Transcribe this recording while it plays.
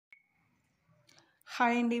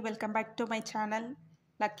Hi అండి, welcome back to my channel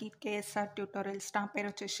lucky KSR tutorials. నా పేరు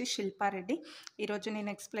వచ్చేసి శిల్పారెడ్డి. ఈరోజు నేను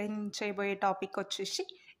ఎక్స్ప్లెయిన్ చేయబోయే టాపిక్ వచ్చేసి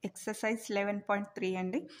ఎక్సర్సైజ్ 11.3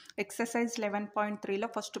 అండి. ఎక్సర్సైజ్ 11.3లో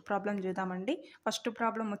ఫస్ట్ ప్రాబ్లం చూద్దామండి. ఫస్ట్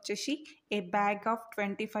ప్రాబ్లం వచ్చేసి ఏ బ్యాగ్ ఆఫ్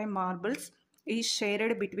 25 మార్బుల్స్ ఈ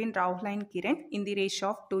shared between Rahul and Kiran in the ratio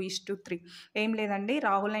of 2:3. ఏం లేదండి,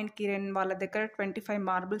 రాహుల్ అండ్ కిరణ్ వాళ్ళ దగ్గర 25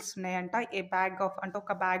 మార్బుల్స్ ఉన్నాయంట. ఏ బ్యాగ్ ఆఫ్ అంటే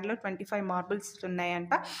ఒక బ్యాగ్లో 25 మార్బుల్స్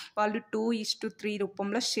ఉన్నాయంట. వాళ్ళు 2:3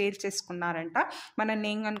 రూపంలో షేర్ చేసుకున్నారంట. మనం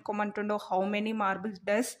ఏం అనుకోమంటుండో, how many marbles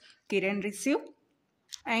does Kiran receive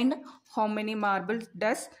and how many marbles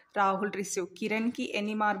does Rahul receive. కిరణ్కి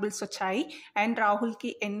ఎన్ని మార్బుల్స్ వచ్చాయి అండ్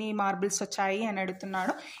రాహుల్కి ఎన్ని మార్బుల్స్ వచ్చాయి అని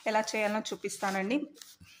అడుగుతున్నాడు. ఎలా చేయాలో చూపిస్తానండి.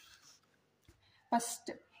 ఫస్ట్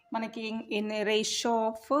మనకి రేషియో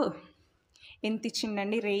ఆఫ్ ఎంత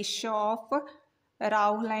ఇచ్చిందండి, ratio of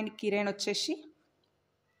Rahul and Kiran వచ్చేసి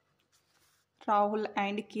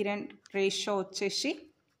రేషియో వచ్చేసి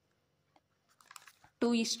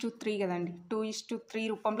 2:3 కదండి. 2:3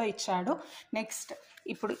 రూపంలో ఇచ్చాడు. నెక్స్ట్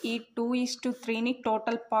ఇప్పుడు ఈ 2:3ని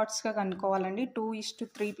టోటల్ పార్ట్స్గా కనుక్కోవాలండి.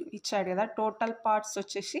 2:3 ఇచ్చాడు కదా, టోటల్ పార్ట్స్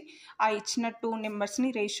వచ్చేసి ఆ ఇచ్చిన 2 నెంబర్స్ని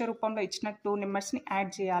రేషియో రూపంలో ఇచ్చిన 2 నెంబర్స్ని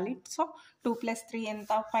యాడ్ చేయాలి. సో 2 + 3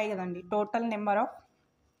 ఎంత? 5 కదండి. టోటల్ నెంబర్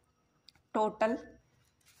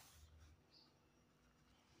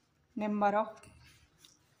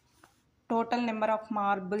ఆఫ్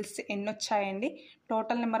మార్బుల్స్ ఎన్ని వచ్చాయండి?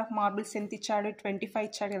 టోటల్ నెంబర్ ఆఫ్ మార్బుల్స్ ఎంత ఇచ్చాడు? 25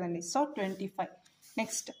 ఇచ్చాడు కదండి. సో 25.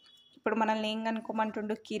 నెక్స్ట్ ఇప్పుడు మనల్ని ఏం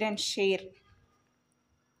కనుక్కోమంటుండు? కిరణ్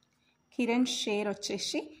షేర్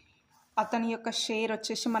వచ్చేసి అతని యొక్క షేర్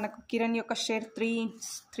వచ్చేసి మనకు కిరణ్ యొక్క షేర్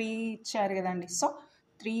 3 ఇచ్చారు కదండి. So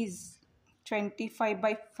 3 is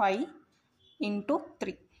 25/5 into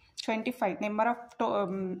 3. 25 number of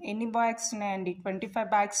ఎన్ని బ్యాగ్స్ ఉన్నాయండి? 25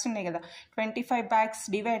 బ్యాగ్స్ ఉన్నాయి కదా. 25 బ్యాగ్స్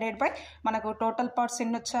డివైడెడ్ బై మనకు టోటల్ పార్ట్స్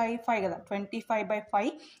ఎన్ని వచ్చాయి? 5 కదా.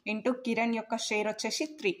 25/5 ఇంటూ కిరణ్ యొక్క షేర్ వచ్చేసి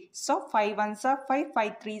 3. So 5 1s are 5,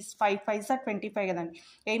 5 3s 5 5s are 25 కదండి.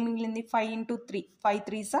 ఏం మిగిలింది? 5 into 3, 5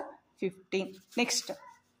 3s are 15. Next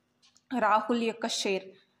Rahul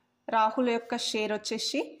యొక్క షేర్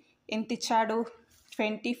వచ్చేసి ఎంత ఇచ్చాడు?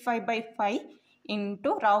 25/5 ఇంటూ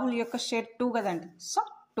రాహుల్ యొక్క షేర్ 2 కదండి. సో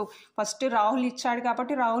 2. ఫస్ట్ రాహుల్ ఇచ్చాడు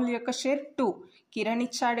కాబట్టి రాహుల్ యొక్క షేర్ 2. కిరణ్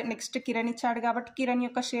ఇచ్చాడు కాబట్టి కిరణ్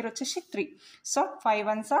యొక్క షేర్ వచ్చేసి 3. సో 5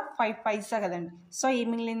 1s are 5 5s కదండి. సో ఏం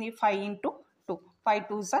మిగిలింది? 5 into 2, 5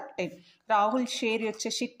 2s are 10. Rahul share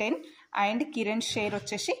వచ్చేసి 10 అండ్ కిరణ్ షేర్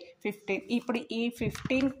వచ్చేసి 15. ఇప్పుడు ఈ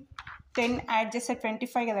 15 10 యాడ్ చేస్తే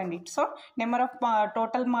 25 కదండి. So number of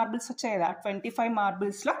total marbles వచ్చాయి కదా. 25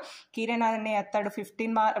 మార్బుల్స్లో కిరణ్ అనే అతడు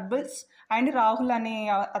 15 మార్బుల్స్ అండ్ రాహుల్ అనే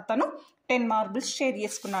అతను 10 marbles share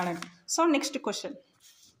చేసుకున్నాడండి. So next question,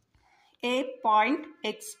 A point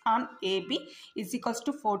X on AB is equals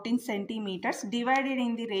to 14 centimeters divided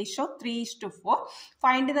in the ratio 3:4.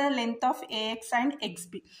 Find the length of AX and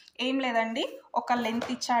XB. ఏం లేదండి, ఒక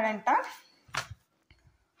length ఇచ్చాడంట,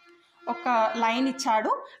 ఒక లైన్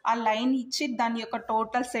ఇచ్చాడు. ఆ లైన్ ఇచ్చి దాని యొక్క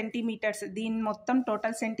టోటల్ సెంటీమీటర్స్, దీని మొత్తం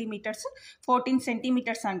టోటల్ సెంటీమీటర్స్ 14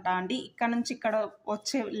 సెంటీమీటర్స్ అంట అండి. ఇక్కడ నుంచి ఇక్కడ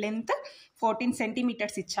వచ్చే లెంత్ 14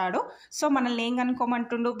 సెంటీమీటర్స్ ఇచ్చాడు. సో మనల్ని ఏం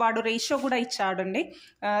కనుక్కోమంటుండు? వాడు రేషియో కూడా ఇచ్చాడు అండి.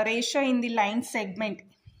 Ratio in the line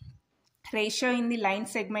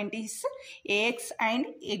segment is AX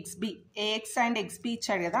and XB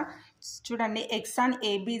ఇచ్చాడు కదా. చూడండి, X on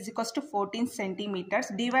AB is equals to 14 centimeters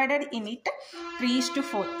divided in it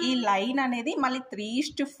 3:4. ఈ లైన్ అనేది మళ్ళీ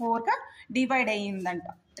 3:4గా డివైడ్ అయ్యిందంట.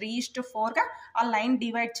 3:4గా ఆ లైన్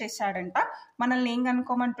డివైడ్ చేశాడంట. మనల్ని ఏం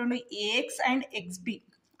కనుక్కోమంటుండు? AX and XB.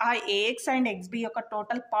 ఆ AX and XB యొక్క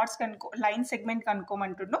total parts line segment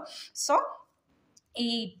కనుక్కోమంటుండు. So ఈ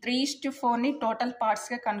 3:4ని టోటల్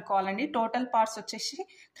పార్ట్స్గా కనుక్కోవాలండి. టోటల్ పార్ట్స్ వచ్చేసి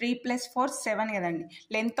 3 + 4 7 కదండి.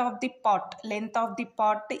 Length of the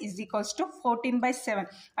part is equals to 14/7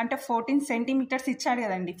 అంటే 14 సెంటీమీటర్స్ ఇచ్చాడు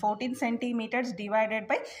కదండి. 14 centimetres divided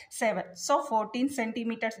by 7. So 14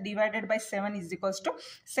 centimetres divided by 7 is equals to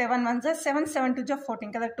 7 1s are 7, 7 2s are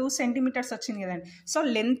 14 కదా. 2 centimetres వచ్చింది కదండి. So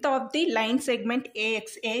length of the line segment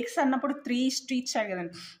AX అన్నప్పుడు 3:3 ఇచ్చాడు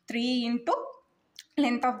కదండి. 3 into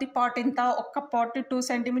length of the part ఎంత? ఒక్క పార్ట్ 2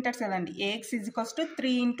 సెంటీమీటర్స్ కదండి. AX is equals to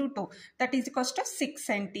 3 into 2, that is equals to 6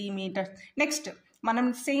 centimetres. Next మనం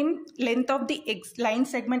same length of the line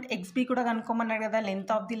segment XB కూడా కనుక్కోమన్నాడు కదా.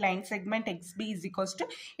 Length of the line segment XB is equals to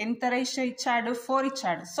ఎంత ratio ఇచ్చాడు? 4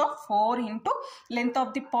 ఇచ్చాడు. So 4 into length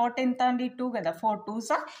of the part ఎంత అండి? 2 కదా. 4 2s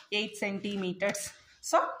are 8 centimetres.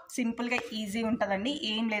 So సింపుల్గా ఈజీ ఉంటుందండి.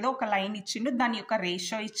 ఏం లేదో ఒక లైన్ ఇచ్చిండు, దాని యొక్క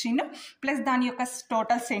రేషియో ఇచ్చిండు, ప్లస్ దాని యొక్క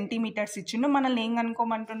టోటల్ సెంటీమీటర్స్ ఇచ్చిండు. మనల్ని ఏం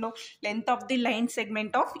కనుక్కోమంటుండో? Length of the line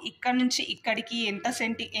segment of ఇక్కడ నుంచి ఇక్కడికి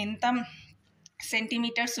ఎంత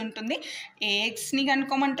సెంటీమీటర్స్ ఉంటుంది. ఏఎక్స్ని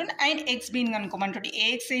కనుక్కోమంటుండే అండ్ ఎక్స్బీని కనుక్కోమంటుండే.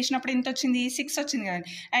 ఏఎక్స్ వేసినప్పుడు ఎంత వచ్చింది 6 వచ్చింది కదండి.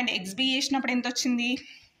 అండ్ ఎక్స్బీ వేసినప్పుడు ఎంత వచ్చింది,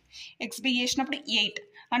 ఎక్స్బీ వేసినప్పుడు 8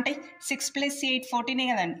 అంటే 6 + 8 14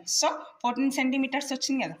 కదండి. సో 14 సెంటీమీటర్స్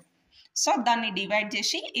వచ్చింది కదా. సో దాన్ని డివైడ్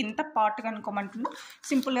చేసి ఎంత పార్ట్ కనుక్కోమంటుండో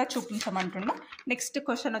సింపుల్గా చూపించమంటుండో. నెక్స్ట్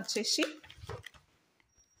క్వశ్చన్ వచ్చేసి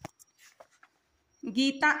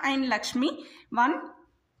గీత and Lakshmi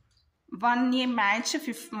won a match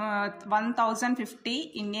 1050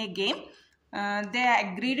 in a game. They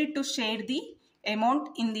agreed to share the amount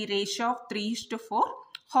in the ratio of 3:4.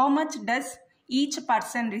 How much does each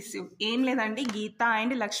person receive? ఏం లేదండి, గీత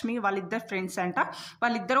అండ్ లక్ష్మి వాళ్ళిద్దరు ఫ్రెండ్స్ అంట.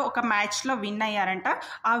 వాళ్ళిద్దరూ ఒక మ్యాచ్లో విన్ అయ్యారంట.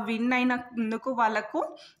 ఆ విన్ అయినందుకు వాళ్ళకు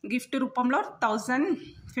గిఫ్ట్ రూపంలో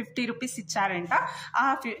 1050 రూపీస్ ఇచ్చారంట. ఆ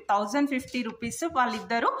 1050 రూపీస్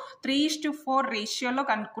వాళ్ళిద్దరూ 3:4 రేషియోలో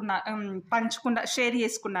షేర్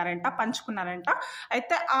పంచుకున్నారంట.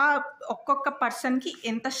 అయితే ఆ ఒక్కొక్క పర్సన్కి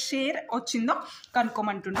ఎంత షేర్ వచ్చిందో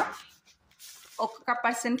కనుక్కోమంటున్నా. ఒక్కొక్క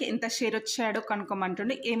పర్సన్కి ఎంత షేర్ వచ్చాడో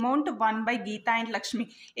కనుక్కోమంటుండే. Amount 1 by Gita and Lakshmi.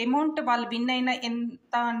 Amount వాళ్ళు విన్ అయిన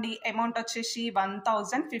ఎంత అండి, అమౌంట్ వచ్చేసి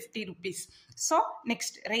 1050 rupees. So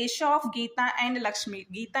next ratio of Gita and Lakshmi.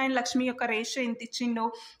 Gita and Lakshmi యొక్క రేషియో ఎంత ఇచ్చిండు,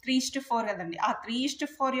 3:4 కదండి. ఆ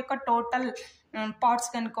 3:4 యొక్క టోటల్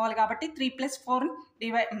పార్ట్స్ కనుక్కోవాలి కాబట్టి 3 +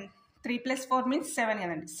 4 మీన్స్ 7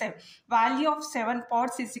 కదండి. 7 value of 7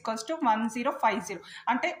 parts is equals to 1050.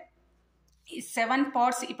 అంటే 7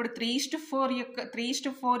 పార్ట్స్ ఇప్పుడు 3:4 యొక్క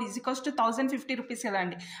 3:4 ఈజ్ ఈక్వల్స్ టు 1050 రూపీస్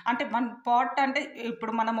కదండి. అంటే 1 పార్ట్ అంటే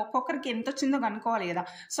ఇప్పుడు మనం ఒక్కొక్కరికి ఎంత వచ్చిందో కనుక్కోవాలి కదా.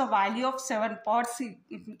 So value of 7 parts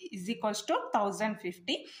is equals to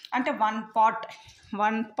 1050. అంటే 1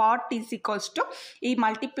 పార్ట్ ఈజ్ ఈక్వల్స్ టు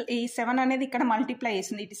ఈ 7 అనేది ఇక్కడ మల్టిప్లై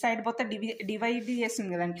చేస్తుంది, ఇటు సైడ్ పోతే డివైడ్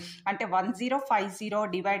చేస్తుంది కదండి. అంటే 1050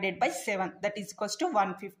 divided by 7 that is equals to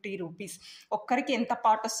 150 rupees. ఒక్కరికి ఎంత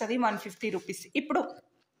పార్ట్ వస్తుంది, 150 రూపీస్. ఇప్పుడు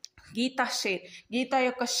గీత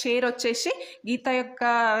యొక్క షేర్ వచ్చేసి, గీత యొక్క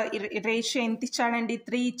రేషియో ఎంత ఇచ్చాడండి,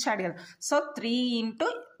 3 ఇచ్చాడు కదా. సో 3 ఇంటూ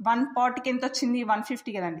 1 పార్ట్కి ఎంత వచ్చింది,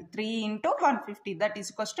 150 కదండి. 3 into 150 that is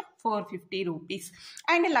equals to 450 rupees.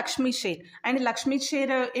 And Lakshmi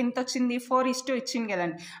share ఎంత వచ్చింది, 4:2 ఇచ్చింది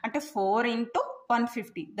కదండి. అంటే 4 into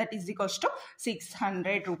 150 that is equals to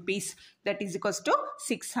 600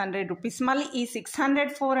 rupees. మళ్ళీ ఈ 600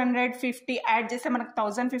 450 యాడ్ చేస్తే మనకు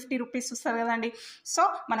 1050 రూపీస్ వస్తుంది కదండి. సో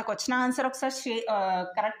మనకు వచ్చిన ఆన్సర్ ఒకసారి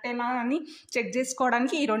కరెక్టేనా అని చెక్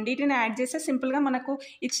చేసుకోవడానికి ఈ రెండింటిని యాడ్ చేస్తే సింపుల్గా మనకు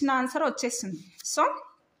ఇచ్చిన ఆన్సర్ వచ్చేస్తుంది. సో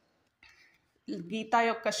గీత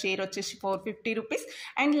యొక్క షేర్ వచ్చేసి 450 రూపీస్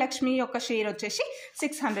అండ్ లక్ష్మి యొక్క షేర్ వచ్చేసి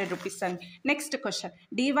 600 రూపీస్ అండి. Next question,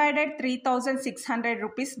 divided 3600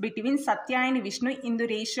 rupees between Satya and Vishnu in the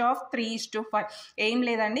ratio of 3:5. ఏం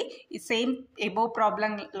లేదండి, సేమ్ ఎబో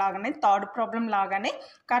ప్రాబ్లం లాగానే, థర్డ్ ప్రాబ్లం లాగానే,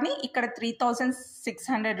 కానీ ఇక్కడ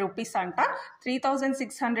 3600 రూపీస్ అంట.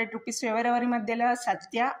 3600 రూపీస్ ఎవరెవరి మధ్యలో,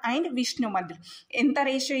 సత్య అండ్ విష్ణు మధ్యలో. ఎంత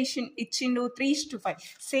రేషియో ఇచ్చిండు, 3:5.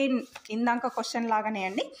 సేమ్ ఇందాక క్వశ్చన్ లాగానే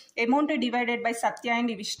అండి. Amount divided by Satya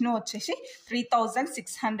and Vishnu వచ్చేసి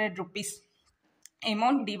 3600 రూపీస్.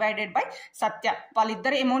 అమౌంట్ డివైడెడ్ బై సత్య,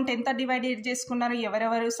 వాళ్ళిద్దరు అమౌంట్ ఎంత డివైడెడ్ చేసుకున్నారు,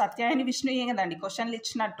 ఎవరెవరు, సత్య అండ్ విష్ణు ఏ కదండి క్వశ్చన్లు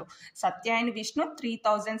ఇచ్చినట్టు. సత్య అండ్ విష్ణు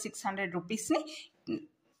 3600 రూపీస్ని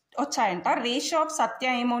వచ్చాయంట. Ratio of Satya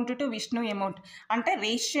amount to Vishnu amount అంటే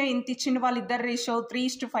రేషియో ఎంత ఇచ్చిండు, వాళ్ళిద్దరు రేషియో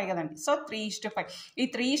 3:5 కదండి. సో 3:5. ఈ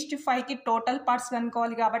 3:5కి టోటల్ పార్ట్స్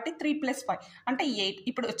కనుక్కోవాలి కాబట్టి 3 + 5 అంటే 8.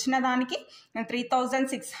 ఇప్పుడు వచ్చిన దానికి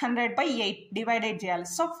 3600/8 డివైడెడ్ చేయాలి.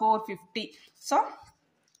 సో 450. సో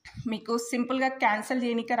మీకు సింపుల్గా క్యాన్సిల్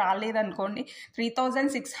చేయడానికి రాలేదనుకోండి,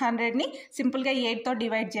 3600ని సింపుల్గా 8తో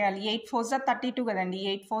డివైడ్ చేయాలి. 8 4 = 32 కదండి.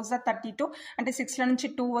 8 4 = 32 అంటే 6లో నుంచి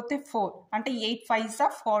 2 పోతే 4 అంటే 8 5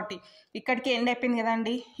 = 40. ఇక్కడికి ఎండ్ అయిపోయింది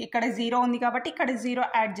కదండి. ఇక్కడ 0 ఉంది కాబట్టి ఇక్కడ 0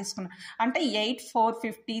 యాడ్ చేసుకున్నాం. అంటే 8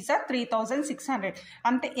 450 = 3600.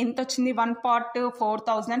 అంటే ఎంత వచ్చింది, 1 పార్ట్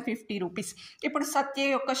 4050 రూపీస్. ఇప్పుడు సత్య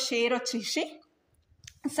యొక్క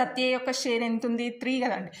షేర్ ఎంత ఉంది, 3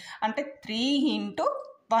 కదండి. అంటే 3 ఇంటూ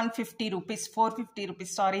 150 రూపీస్, 450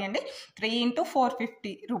 రూపీస్, సారీ అండి, 3 into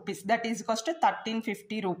 450 rupees that is equals to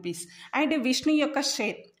 1350 rupees. And Vishnu యొక్క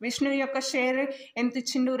షేర్ ఎంత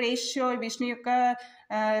ఇచ్చిండు, విష్ణు యొక్క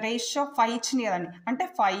రేషియో 5 ఇచ్చింది కదండి. అంటే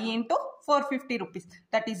 5 into 450 rupees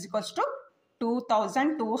that is equals to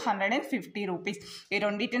 2250 rupees. ఈ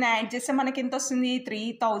రెండింటిని యాడ్ చేస్తే మనకి ఎంత వస్తుంది,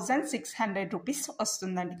 3600 రూపీస్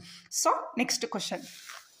వస్తుందండి. So next question,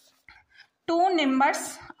 two numbers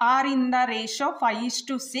are in the ratio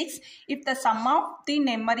 5:6. If the sum of the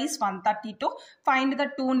number is 132, find the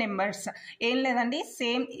two numbers. ఏం లేదండి,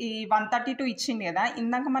 సేమ్ ఈ 132 ఇచ్చింది కదా,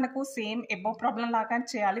 ఇందాక మనకు సేమ్ ఎబో ప్రాబ్లం లాగా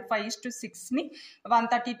చేయాలి. 5:6ని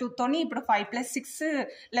 132తోని ఇప్పుడు 5 + 6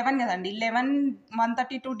 11 కదండి. 11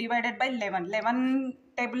 132 డివైడెడ్ బై 11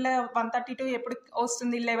 టేబుల్ 132 ఎప్పుడు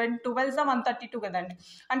వస్తుంది? 11 12 132 కదండి.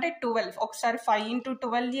 అంటే 12 ఒకసారి 5 ×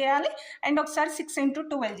 12 చేయాలి అండ్ ఒకసారి 6 ×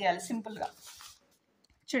 12 చేయాలి. సింపుల్గా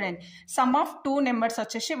చూడండి, సమ్ ఆఫ్ టూ నెంబర్స్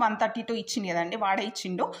వచ్చేసి 132 ఇచ్చింది కదండి, వాడే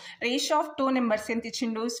ఇచ్చిండు. రేషియో ఆఫ్ టూ నెంబర్స్ ఎంత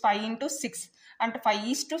ఇచ్చిండు? 5 × 6 అంటే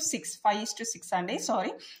 5:6 అండి,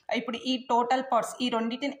 సారీ. ఇప్పుడు ఈ టోటల్ పార్ట్స్ ఈ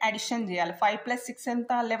రెండింటిని అడిషన్ చేయాలి. 5 + 6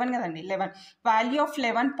 ఎంత? 11 కదండి. 11 value of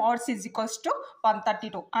 11 parts is equals to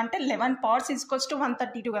 132. అంటే 11 పార్ట్స్ ఈజ్ ఈక్వల్స్ టు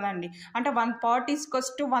 132 కదండి. అంటే 1 పార్ట్ ఈజ్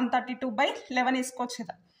ఈక్వల్స్ టు 132/11 వేసుకోవచ్చు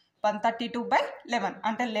కదా. 132/11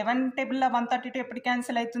 అంటే 11 టేబుల్లో 132 ఎప్పుడు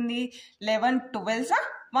క్యాన్సిల్ అవుతుంది? 11 12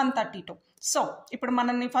 132. సో ఇప్పుడు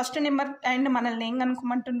మనల్ని ఫస్ట్ నెంబర్ అండ్ మనల్ని ఏం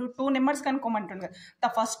కనుక్కోమంటుండు? టూ నెంబర్స్ కనుక్కోమంటుండు కదా. ద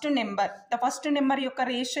ఫస్ట్ నెంబర్ యొక్క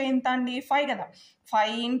రేషియో ఎంత అండి? 5 కదా.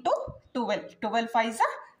 5 × 12 12 5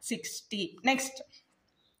 60. Next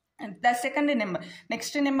the second number,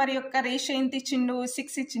 next number యొక్క రేషియో ఎంత ఇచ్చిండు?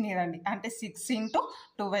 6 ఇచ్చింది కదండి. అంటే 6 ×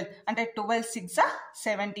 12 అంటే 12 6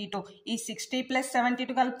 72. ఈ 60 +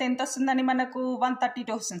 72 కలిపితే ఎంత వస్తుందని మనకు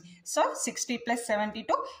 132 వస్తుంది. సో 60 +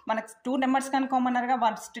 72 మనకు టూ నెంబర్స్ కనుక్కోమన్నారుగా.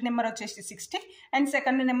 ఫస్ట్ నెంబర్ వచ్చేసి 60 అండ్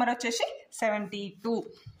సెకండ్ నెంబర్ వచ్చేసి 72.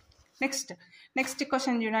 నెక్స్ట్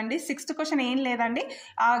క్వశ్చన్ చూడండి. 6th క్వశ్చన్ ఏం లేదండి,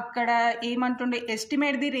 అక్కడ ఏమంటుండే?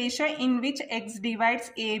 Estimate the ratio in which X divides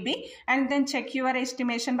AB and then check your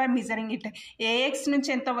estimation by measuring it. AX నుంచి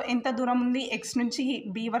ఎంత దూరం ఉంది, ఎక్స్ నుంచి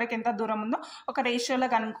బి వరకు ఎంత దూరం ఉందో ఒక రేషియోలో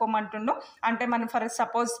కనుక్కోమంటుండో. అంటే మనం for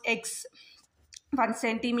suppose X 1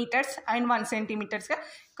 centimetres and 1 సెంటీమీటర్స్గా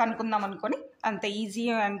కనుక్కుందాం అనుకొని, అంత ఈజీ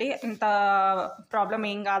అండి, అంత ప్రాబ్లం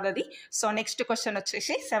ఏం కాదు అది. సో నెక్స్ట్ క్వశ్చన్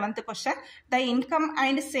వచ్చేసి 7th question. The income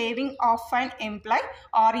and saving of an employee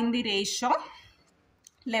are in the ratio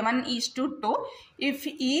 11:2 if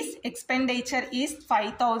his expenditure is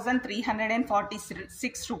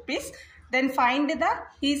 5,346 rupees, then find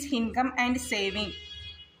his income and saving.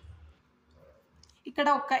 ఇక్కడ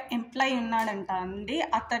ఒక ఎంప్లాయీ ఉన్నాడంట అండి,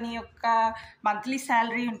 అతని యొక్క మంత్లీ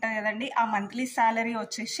శాలరీ ఉంటుంది కదండి. ఆ మంత్లీ శాలరీ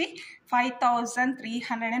వచ్చేసి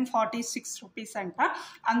 5,346 రూపీస్ అంట.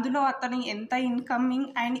 అందులో అతను ఎంత ఇన్కమింగ్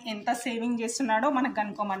అండ్ ఎంత సేవింగ్ చేస్తున్నాడో మనకు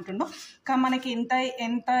కనుక్కోమంటుండు. మనకి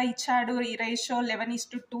ఎంత ఇచ్చాడు? ఈ రేషియో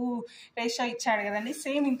 11:2 రేషియో ఇచ్చాడు కదండి.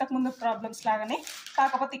 సేమ్ ఇంతకుముందు ప్రాబ్లమ్స్ లాగానే,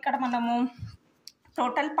 కాకపోతే ఇక్కడ మనము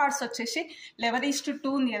టోటల్ పార్ట్స్ వచ్చేసి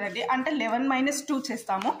 11:2 ఉంది కదండి. అంటే 11 - 2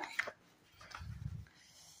 చేస్తాము.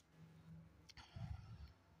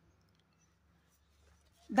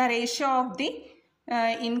 The ratio of the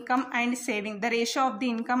income and saving, the ratio of the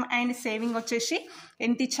income and saving వచ్చేసి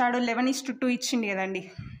ఎంత ఇచ్చాడు? 11:2 ఇచ్చింది కదండి.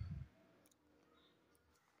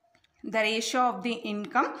 The ratio of the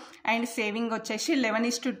income and saving వచ్చేసి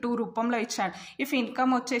 11:2 రూపంలో ఇచ్చాడు. ఇఫ్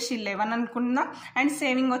ఇన్కమ్ వచ్చేసి 11 అనుకుందాం అండ్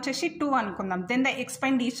సేవింగ్ వచ్చేసి 2 అనుకుందాం. దెన్ ద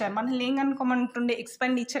ఎక్స్పెండిచర్, మనం ఏం అనుకోమంటుండే?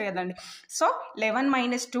 ఎక్స్పెండిచర్ కదండి. సో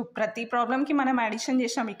 11 - 2 ప్రతి ప్రాబ్లంకి మనం అడిషన్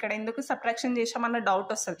చేసాం. ఇక్కడ ఎందుకు సబ్ట్రాక్షన్ చేసామన్న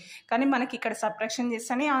డౌట్ వస్తుంది, కానీ మనకి ఇక్కడ సబ్ట్రాక్షన్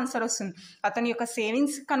చేస్తేనే ఆన్సర్ వస్తుంది. అతని యొక్క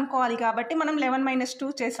సేవింగ్స్ కనుక్కోవాలి కాబట్టి మనం 11 -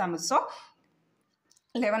 2 చేసాము. So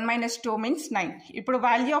 11 - 2 means 9. ఇప్పుడు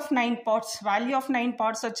వాల్యూ ఆఫ్ 9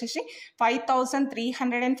 పార్ట్స్ వచ్చేసి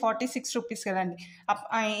 5,346 రూపీస్ కదండి.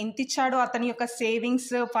 ఎంత ఇచ్చాడు? అతని యొక్క సేవింగ్స్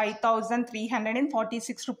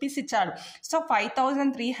 5,346 రూపీస్ ఇచ్చాడు. So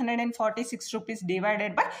 5,346 rupees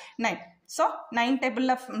divided by 9. So 9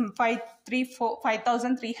 టేబుల్లో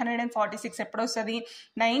 5,346 ఎప్పుడు వస్తుంది?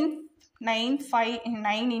 9 ×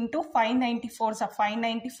 594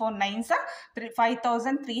 594 9s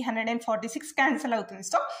 5,346 క్యాన్సిల్ అవుతుంది.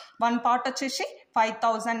 సో 1 పార్ట్ వచ్చేసి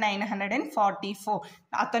 5,944.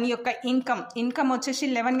 అతని యొక్క ఇన్కమ్ వచ్చేసి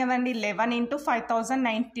 11 కదండి. 11 ×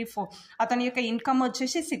 5,094. అతని యొక్క ఇన్కమ్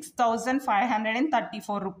వచ్చేసి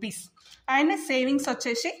 6,534 రూపీస్. అండ్ సేవింగ్స్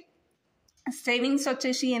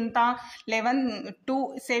వచ్చేసి ఎంత? 11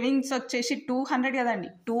 వచ్చేసి 200 కదండి.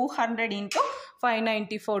 200 ×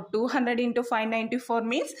 594. 200 × 594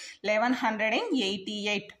 మీన్స్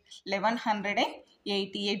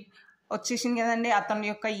 1188 వచ్చేసింది కదండి. అతని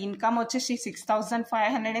యొక్క ఇన్కమ్ వచ్చేసి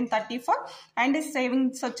 6,534 అండ్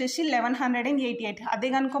సేవింగ్స్ వచ్చేసి 1188. అదే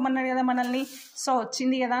కనుక్కోమన్నారు కదా మనల్ని. సో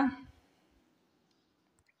వచ్చింది కదా.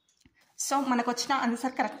 సో మనకు వచ్చిన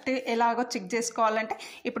ఆన్సర్ కరెక్ట్ ఎలాగో చెక్ చేసుకోవాలంటే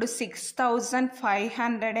ఇప్పుడు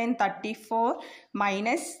 6534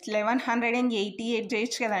 మైనస్ 1188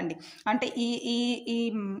 చేయొచ్చు కదండి. అంటే ఈ ఈ ఈ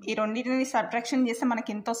ఈ రెండింటిని సబ్ట్రాక్షన్ చేస్తే మనకి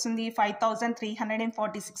ఎంత వస్తుంది?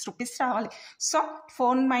 5346 రూపీస్ రావాలి. సో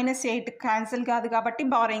 4 మైనస్ 8 క్యాన్సిల్ కాదు కాబట్టి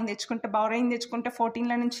బారోయింగ్ తెచ్చుకుంటే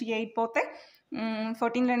 14లో నుంచి 8 పోతే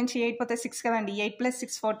 14లో నుంచి 8 పోతే 6 కదండి. 8 +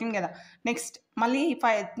 6 14 కదా. నెక్స్ట్ మళ్ళీ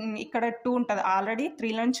 5 ఇక్కడ 2 ఉంటుంది. ఆల్రెడీ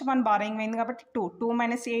 3లో నుంచి 1 బారోయింగ్ అయింది కాబట్టి 2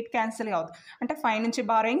 మైనస్ 8 క్యాన్సిల్ కాదు. అంటే 5 నుంచి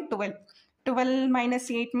బారోయింగ్ 12 మైనస్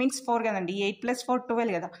 8 మీన్స్ 4 కదండి. 8 + 4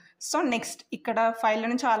 12 కదా. సో నెక్స్ట్ ఇక్కడ 5లో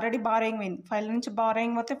నుంచి ఆల్రెడీ బారోయింగ్ అయింది. 5లో నుంచి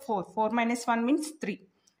బారోయింగ్ పోతే 4 మైనస్ 1 మీన్స్ 3.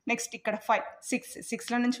 నెక్స్ట్ ఇక్కడ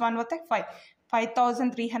 6లో నుంచి 1 పోతే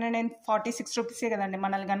 5346 రూపీసే కదండి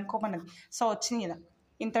మనల్ని కనుక్కోమన్నది. సో వచ్చింది కదా.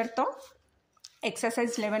 ఇంతటితో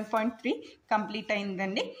ఎక్సర్సైజ్ 11.3 కంప్లీట్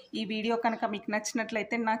అయిందండి. ఈ వీడియో కనుక మీకు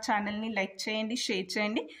నచ్చినట్లయితే నా ఛానల్ని లైక్ చేయండి, షేర్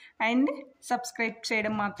చేయండి అండ్ సబ్స్క్రైబ్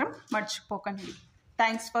చేయడం మాత్రం మర్చిపోకండి.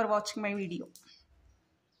 Thanks for watching my video.